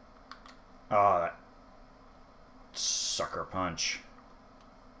 Oh, that sucker punch.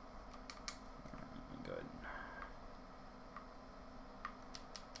 Good.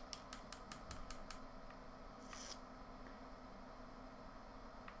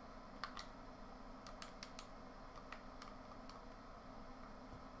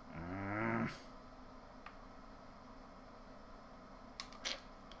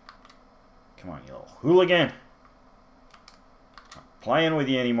 Come on, you little hooligan. Not playing with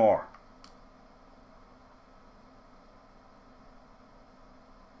you anymore.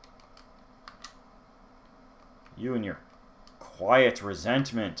 You and your quiet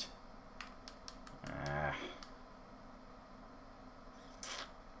resentment. Ah.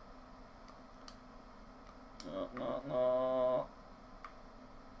 No.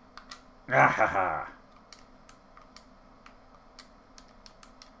 Ah ha ha.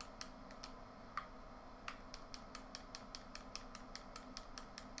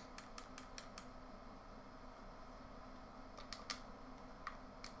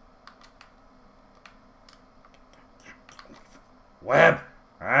 Web!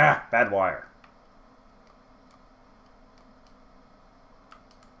 Ah, bad wire.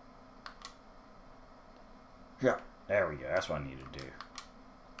 Yeah, there we go. That's what I need to do.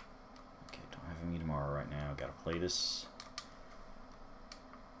 Okay, don't have me tomorrow right now. Gotta play this.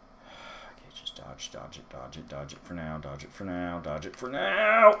 Okay, just dodge it for now. Dodge it for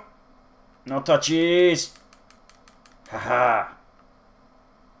now. No touchies! Haha!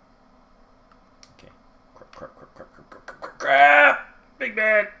 Okay. Crap! Big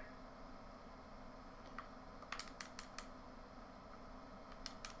man!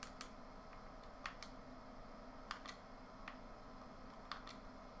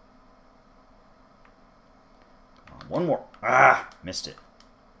 One more. Ah! Missed it.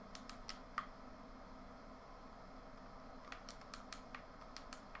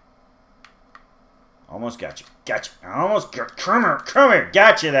 Almost got you. Got you. I almost got. Come here.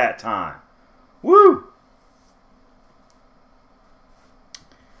 Got you that time. Woo!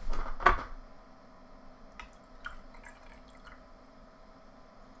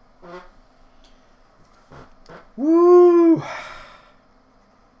 Woo!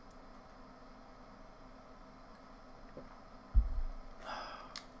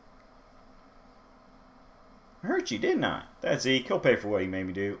 tricked you, didn't I? That's Zeke. He'll pay for what he made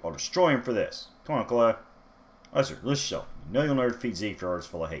me do. I'll destroy him for this. Come on, Chloe. Lester, list yourself. You know you'll never defeat Zeke if your heart is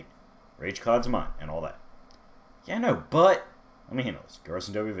full of hate. Rage clouds of mine, and all that. Yeah, I know, but... Let me handle this.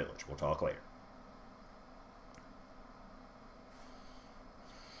 Garrison W Village. We'll talk later.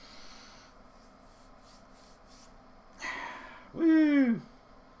 Woo!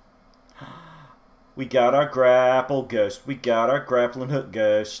 We got our grapple ghost. We got our grappling hook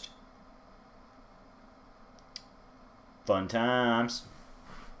ghost. Fun times.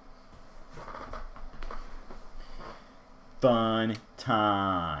 Fun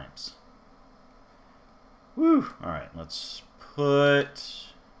times. Woo! Alright, let's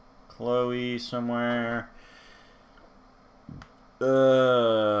put Chloe somewhere.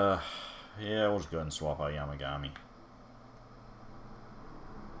 Yeah, we'll just go ahead and swap out Yamagami.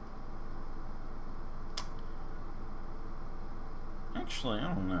 Actually,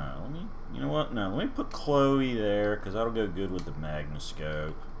 I don't know. Let me, you know what? No, let me put Chloe there because that'll go good with the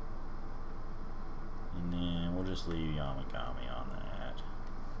Magnascope. And then we'll just leave Yamagami on that.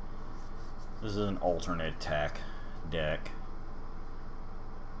 This is an alternate attack deck.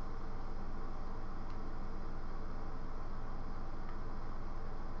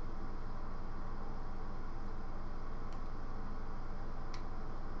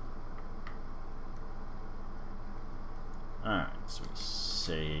 Alright, so we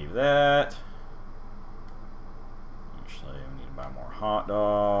save that. Actually, we need to buy more hot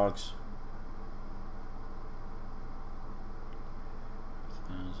dogs.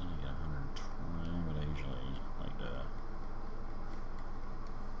 1,000, I get 120, but I usually like to.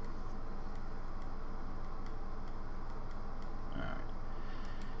 Alright.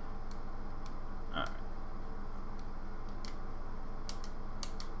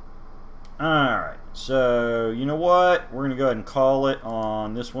 Alright, so you know what? We're going to go ahead and call it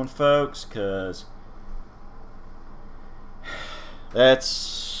on this one, folks, because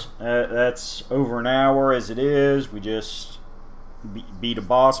that's over an hour as it is. We just beat a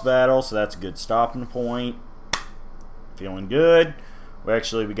boss battle, so that's a good stopping point. Feeling good.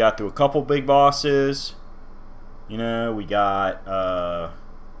 We got through a couple big bosses. You know, we got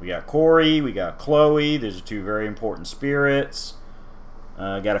Corey, we got Chloe. Those are two very important spirits.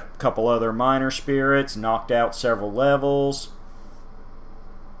 Got a couple other minor spirits. Knocked out several levels.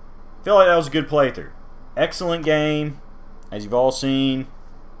 Feel like that was a good playthrough. Excellent game, as you've all seen.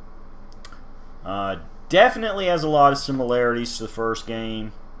 Definitely has a lot of similarities to the first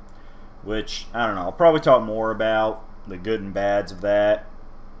game, which, I don't know, I'll probably talk more about the good and bads of that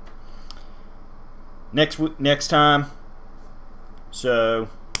next time. So,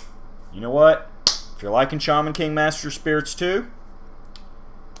 you know what? If you're liking Shaman King Master Spirits 2,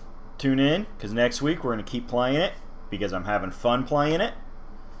 tune in, because next week we're going to keep playing it, because I'm having fun playing it.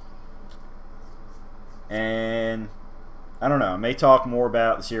 And I don't know, I may talk more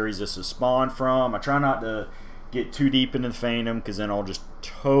about the series this is spawned from. I try not to get too deep into the fandom, because then I'll just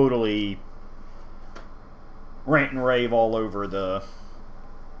totally rant and rave all over the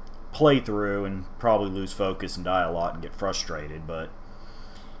playthrough and probably lose focus and die a lot and get frustrated. But,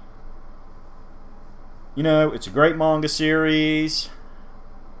 you know, it's a great manga series.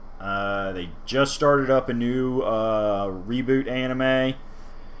 They just started up a new reboot anime,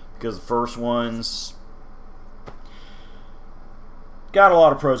 because the first one's got a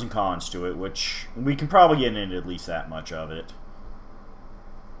lot of pros and cons to it, which we can probably get into at least that much of it.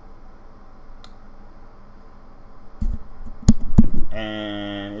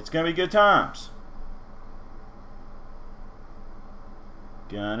 And it's gonna be good times.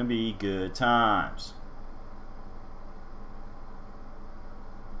 Gonna be good times.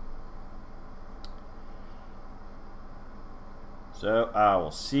 So I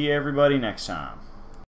will see everybody next time.